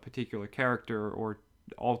of a particular character, or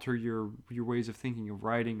alter your ways of thinking of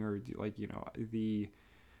writing, or like the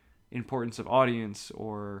importance of audience,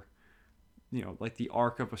 or like the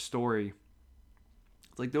arc of a story.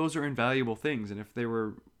 Like those are invaluable things, and if they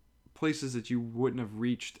were places that you wouldn't have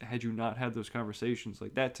reached had you not had those conversations.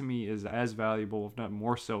 Like, that to me is as valuable, if not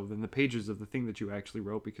more so, than the pages of the thing that you actually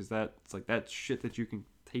wrote, because that's shit that you can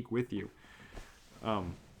take with you. I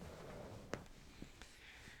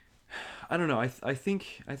don't know. I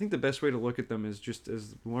think the best way to look at them is just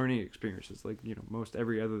as learning experiences, like, most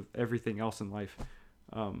everything else in life.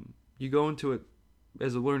 You go into it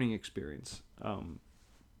as a learning experience.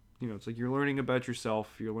 It's like you're learning about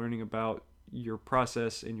yourself, you're learning about your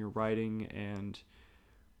process in your writing, and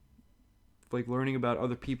like learning about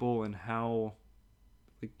other people and how,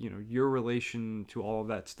 like, your relation to all of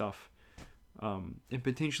that stuff, and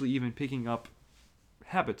potentially even picking up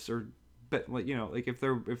habits, or like if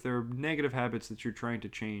they're negative habits that you're trying to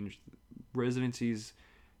change. Residencies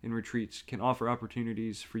and retreats can offer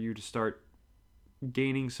opportunities for you to start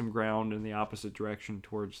gaining some ground in the opposite direction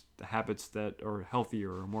towards the habits that are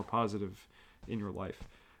healthier or more positive in your life.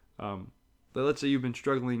 But let's say you've been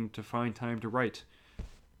struggling to find time to write,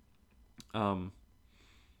 like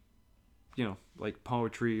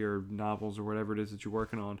poetry or novels or whatever it is that you're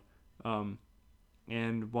working on.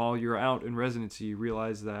 And while you're out in residency, you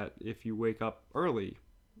realize that if you wake up early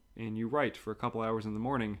and you write for a couple hours in the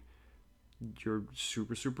morning, you're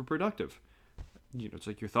super, super productive. It's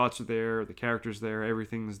like your thoughts are there, the character's there,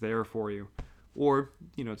 everything's there for you. Or,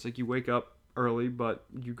 it's like you wake up early, but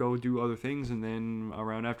you go do other things, and then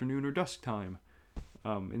around afternoon or dusk time,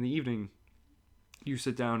 in the evening, you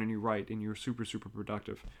sit down and you write, and you're super, super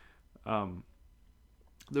productive.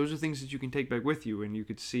 Those are things that you can take back with you, and you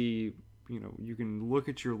could see, you can look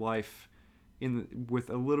at your life with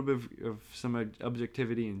a little bit of some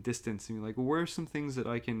objectivity and distance, and you're like, well, where are some things that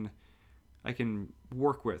I can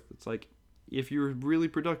work with? It's like, if you're really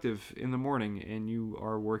productive in the morning and you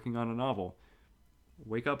are working on a novel,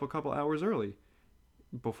 wake up a couple hours early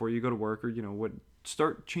before you go to work, or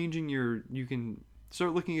start changing you can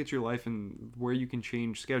start looking at your life and where you can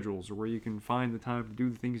change schedules, or where you can find the time to do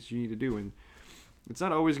the things you need to do. And it's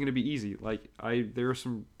not always going to be easy. Like, there are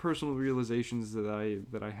some personal realizations that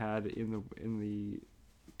I had in the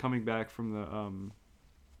coming back from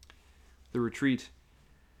the retreat,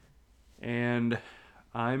 and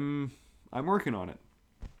I'm working on it.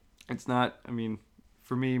 It's not,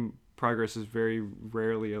 for me, progress is very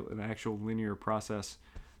rarely an actual linear process.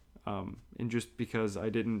 And just because I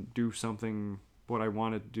didn't do something what I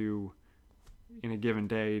wanted to do in a given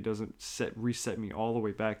day doesn't reset me all the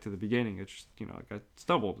way back to the beginning. It's just, like I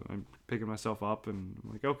stumbled and I'm picking myself up, and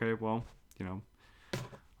I'm like, okay, well,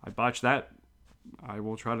 I botched that. I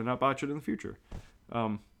will try to not botch it in the future.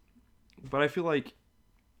 But I feel like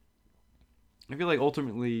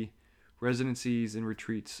ultimately, residencies and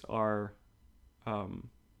retreats are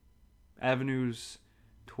avenues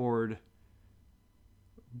toward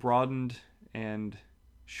broadened and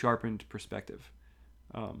sharpened perspective.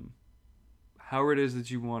 However it is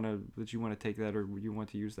that you want to take that, or you want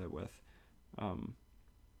to use that with.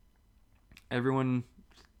 Everyone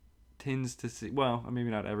tends to see, well, maybe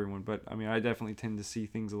not everyone, but I definitely tend to see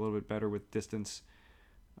things a little bit better with distance,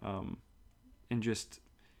 and just,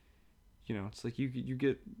 it's like you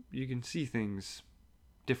can see things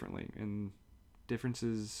differently, and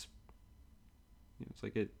differences, it's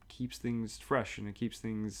like it keeps things fresh, and it keeps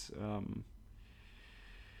things,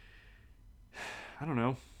 I don't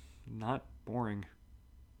know, not boring.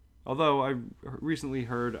 Although I recently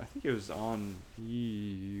heard, I think it was on,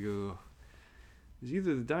 it was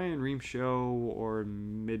either the Diane Rehm show or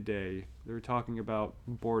Midday. They were talking about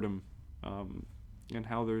boredom, and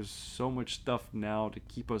how there's so much stuff now to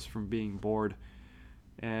keep us from being bored,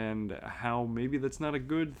 and how maybe that's not a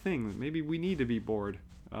good thing. Maybe we need to be bored,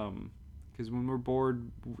 because when we're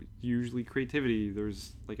bored, usually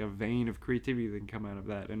there's like a vein of creativity that can come out of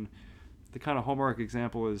that. And the kind of hallmark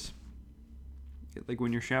example is like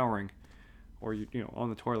when you're showering, or on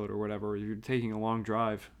the toilet or whatever, or you're taking a long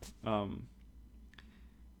drive. When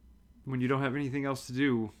you don't have anything else to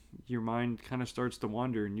do, your mind kind of starts to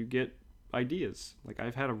wander, and you get ideas. Like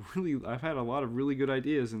I've had a lot of really good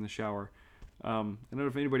ideas in the shower. I don't know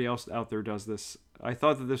if anybody else out there does this. I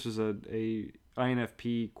thought that this was a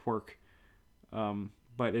INFP quirk,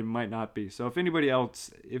 but it might not be. So if anybody out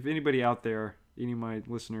there, any of my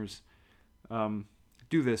listeners,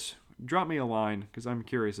 do this, drop me a line, because I'm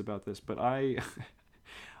curious about this. But I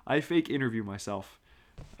fake interview myself,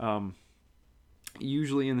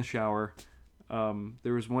 usually in the shower.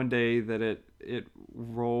 There was one day that it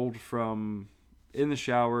rolled from in the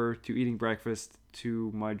shower to eating breakfast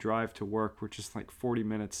to my drive to work, which is like 40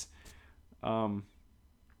 minutes. But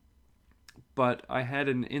I had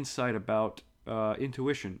an insight about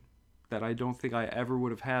intuition that I don't think I ever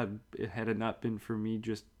would have had it not been for me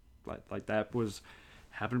just like that was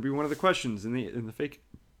happened to be one of the questions in the fake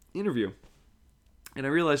interview. And I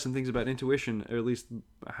realized some things about intuition, or at least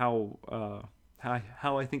how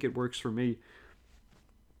I think it works for me,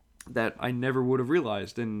 that I never would have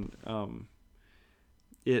realized, and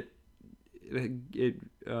it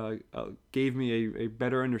gave me a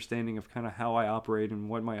better understanding of kind of how I operate and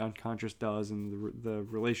what my unconscious does, and the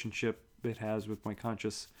relationship it has with my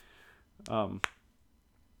conscious.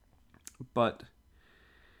 But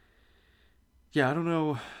yeah, I don't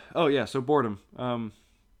know. Oh yeah, so boredom.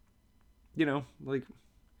 Like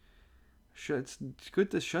it's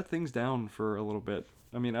good to shut things down for a little bit.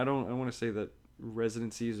 I mean, I don't want to say that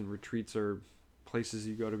residencies and retreats are places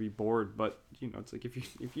you go to be bored, but it's like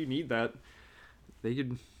if you need that, they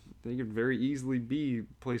could very easily be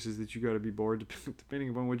places that you got to be bored, depending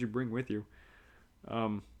upon what you bring with you.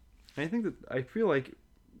 I think that I feel like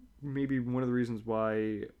maybe one of the reasons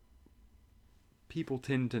why people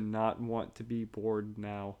tend to not want to be bored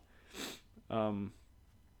now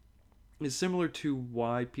is similar to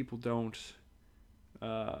why people don't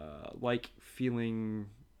like feeling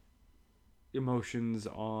emotions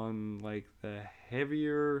on like the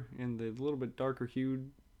heavier and the little bit darker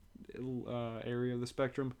hued area of the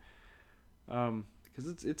spectrum,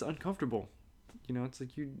 because it's uncomfortable. It's like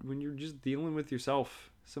when you're just dealing with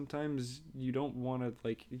yourself, sometimes you don't want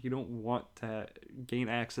to gain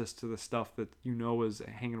access to the stuff that is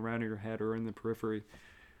hanging around in your head or in the periphery.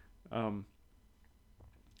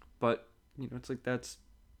 But it's like that's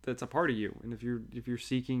a part of you, and if you're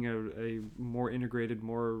seeking a more integrated,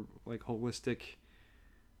 more like holistic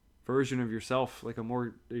version of yourself, like a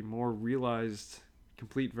more realized,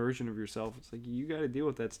 complete version of yourself, it's like you got to deal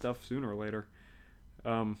with that stuff sooner or later.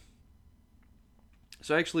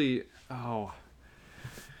 So actually, I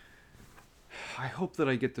hope that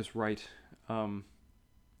I get this right. I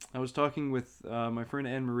was talking with my friend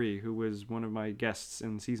Anne Marie, who was one of my guests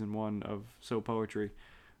in season 1 of So Poetry,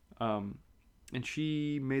 and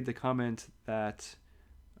she made the comment that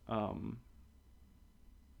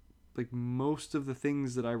like most of the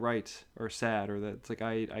things that I write are sad, or that it's like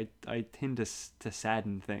I tend to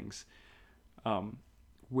sadden things,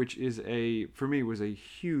 which is for me was a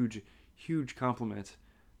huge compliment.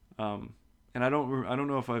 And I don't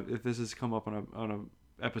know if this has come up on a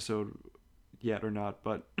episode yet or not,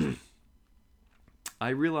 but I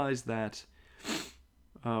realized that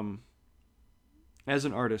as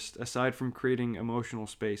an artist, aside from creating emotional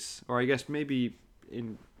space, or I guess maybe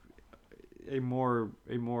in a more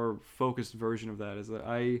focused version of that, is that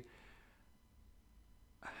I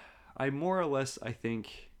more or less, I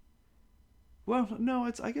think, well, no,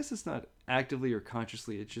 I guess it's not actively or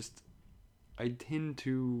consciously, it's just I tend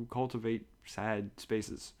to cultivate sad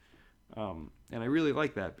spaces. And I really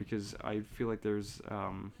like that because I feel like there's,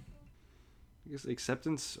 I guess,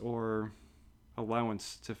 acceptance or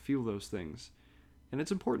allowance to feel those things. And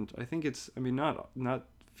it's important. I think I mean, not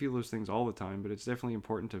feel those things all the time, but it's definitely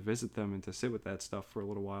important to visit them and to sit with that stuff for a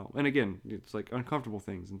little while. And again, it's like uncomfortable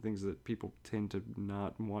things and things that people tend to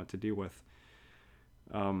not want to deal with.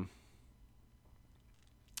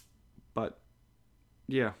 But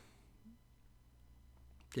yeah,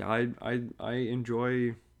 I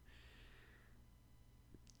enjoy,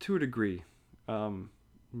 to a degree,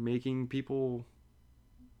 making people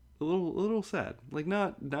a little sad, like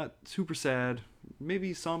not super sad,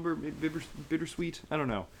 maybe somber, maybe bittersweet. I don't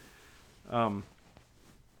know.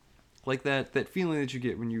 Like that feeling that you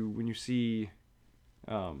get when you see,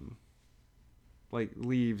 like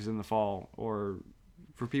leaves in the fall, or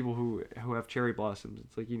for people who have cherry blossoms,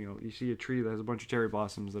 it's like you see a tree that has a bunch of cherry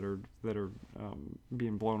blossoms that are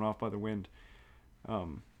being blown off by the wind.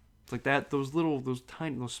 It's like that. Those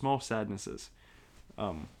small sadnesses,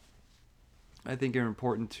 I think are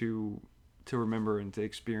important to remember and to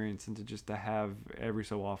experience and to have every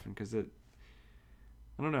so often, because I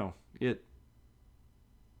don't know, it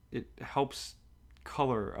helps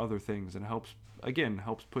color other things and helps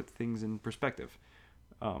put things in perspective.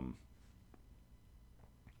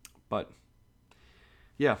 But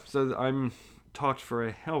yeah, so I'm talked for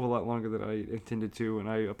a hell of a lot longer than I intended to, and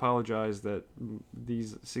I apologize that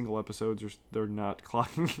these single episodes they're not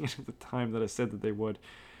clocking in at the time that I said that they would.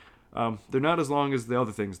 They're not as long as the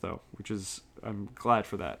other things though, which is, I'm glad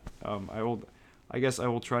for that. I guess I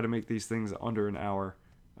will try to make these things under an hour.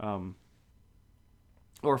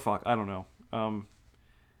 Or fuck, I don't know.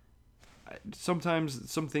 Sometimes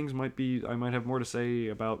some things I might have more to say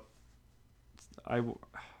about.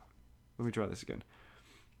 Let me try this again.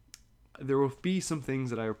 There will be some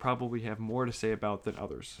things that I will probably have more to say about than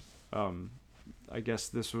others. I guess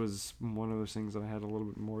this was one of those things that I had a little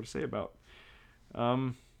bit more to say about.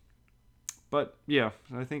 But yeah,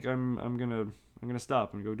 I think I'm gonna I'm gonna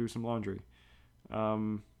stop and go do some laundry.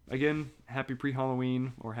 Again, happy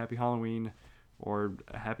pre-Halloween or happy Halloween or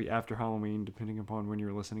happy after Halloween, depending upon when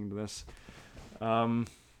you're listening to this.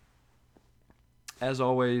 As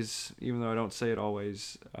always, even though I don't say it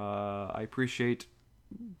always, I appreciate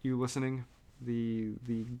you listening, the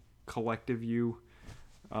collective you.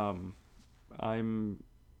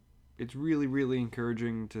 It's really, really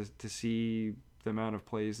encouraging to see the amount of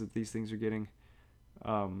plays that these things are getting.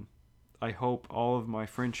 I hope all of my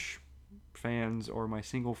French fans or my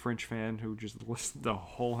single French fan who just listened a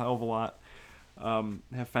whole hell of a lot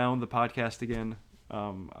have found the podcast again.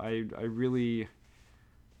 I'm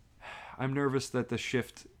nervous that the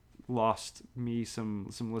shift lost me some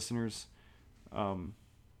listeners.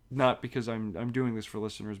 Not because I'm doing this for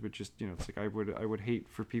listeners, but just, it's like I would hate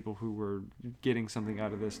for people who were getting something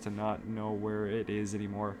out of this to not know where it is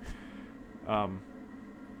anymore.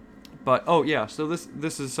 But so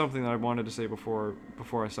this is something that I wanted to say before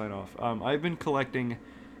I sign off. I've been collecting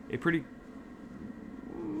a pretty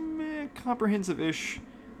comprehensive-ish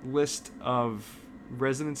list of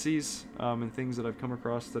residencies and things that I've come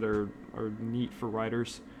across that are neat for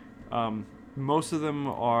writers. Most of them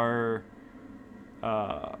are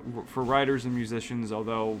for writers and musicians,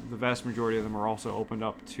 although the vast majority of them are also opened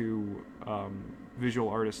up to visual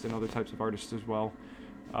artists and other types of artists as well.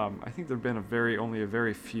 I think there have been only a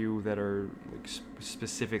very few that are like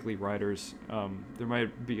specifically writers. There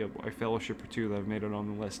might be a fellowship or two that have made it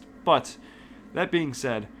on the list. But that being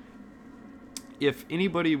said, if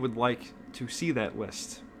anybody would like to see that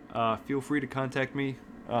list, feel free to contact me.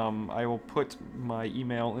 I will put my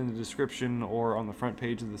email in the description or on the front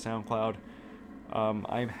page of the SoundCloud.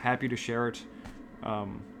 I'm happy to share it. A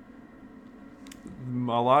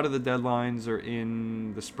lot of the deadlines are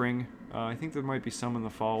in the spring. I think there might be some in the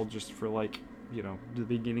fall just for the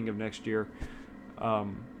beginning of next year.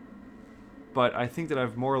 But I think that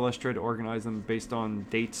I've more or less tried to organize them based on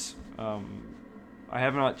dates. I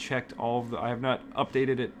have not checked I have not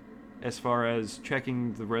updated it as far as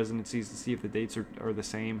checking the residencies to see if the dates are the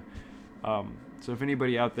same. So if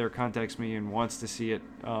anybody out there contacts me and wants to see it,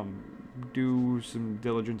 do some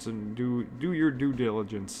diligence and do your due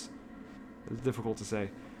diligence. It's difficult to say.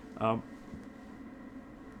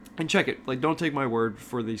 And check it. Don't take my word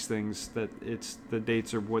for these things that the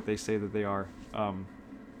dates are what they say that they are. And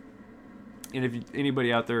if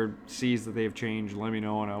anybody out there sees that they have changed, let me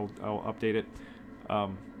know and I'll update it.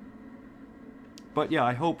 But yeah,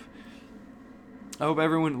 I hope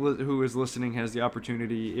everyone who is listening has the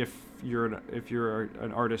opportunity, if you're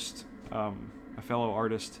an artist, a fellow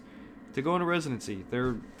artist, to go into residency.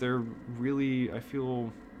 They're really, I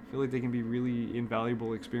feel like they can be really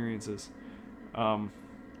invaluable experiences.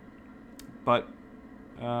 But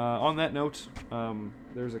on that note,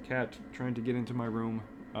 there's a cat trying to get into my room,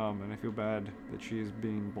 and I feel bad that she is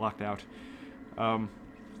being blocked out.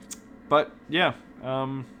 But yeah,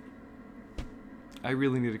 I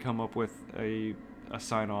really need to come up with a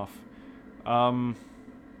sign off.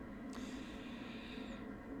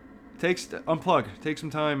 Unplug. Take some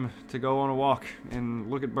time to go on a walk and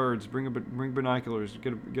look at birds. Bring binoculars.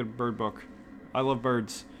 Get a bird book. I love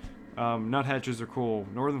birds. Nuthatches are cool.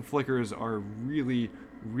 Northern flickers are really,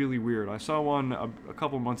 really weird. I saw one a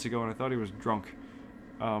couple months ago and I thought he was drunk,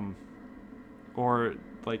 or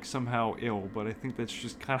somehow ill. But I think that's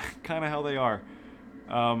just kind of how they are.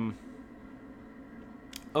 I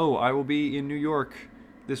will be in New York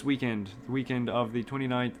this weekend. The weekend of the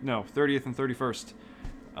 30th and 31st.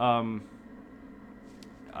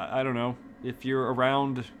 I don't know if you're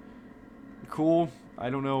around. Cool. I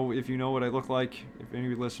don't know if you know what I look like. If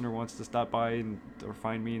any listener wants to stop by or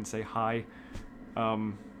find me and say hi.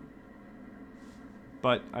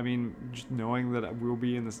 But I mean, just knowing that we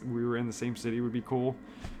were in the same city would be cool.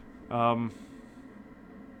 Yeah,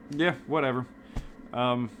 whatever.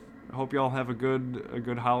 I hope y'all have a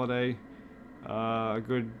good holiday.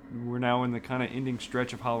 We're now in the kind of ending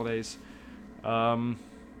stretch of holidays.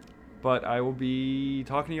 But I will be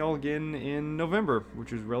talking to y'all again in November,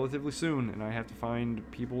 which is relatively soon, and I have to find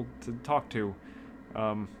people to talk to.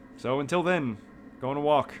 So until then, go on a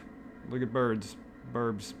walk. Look at birds.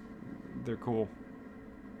 Burbs. They're cool.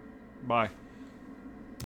 Bye.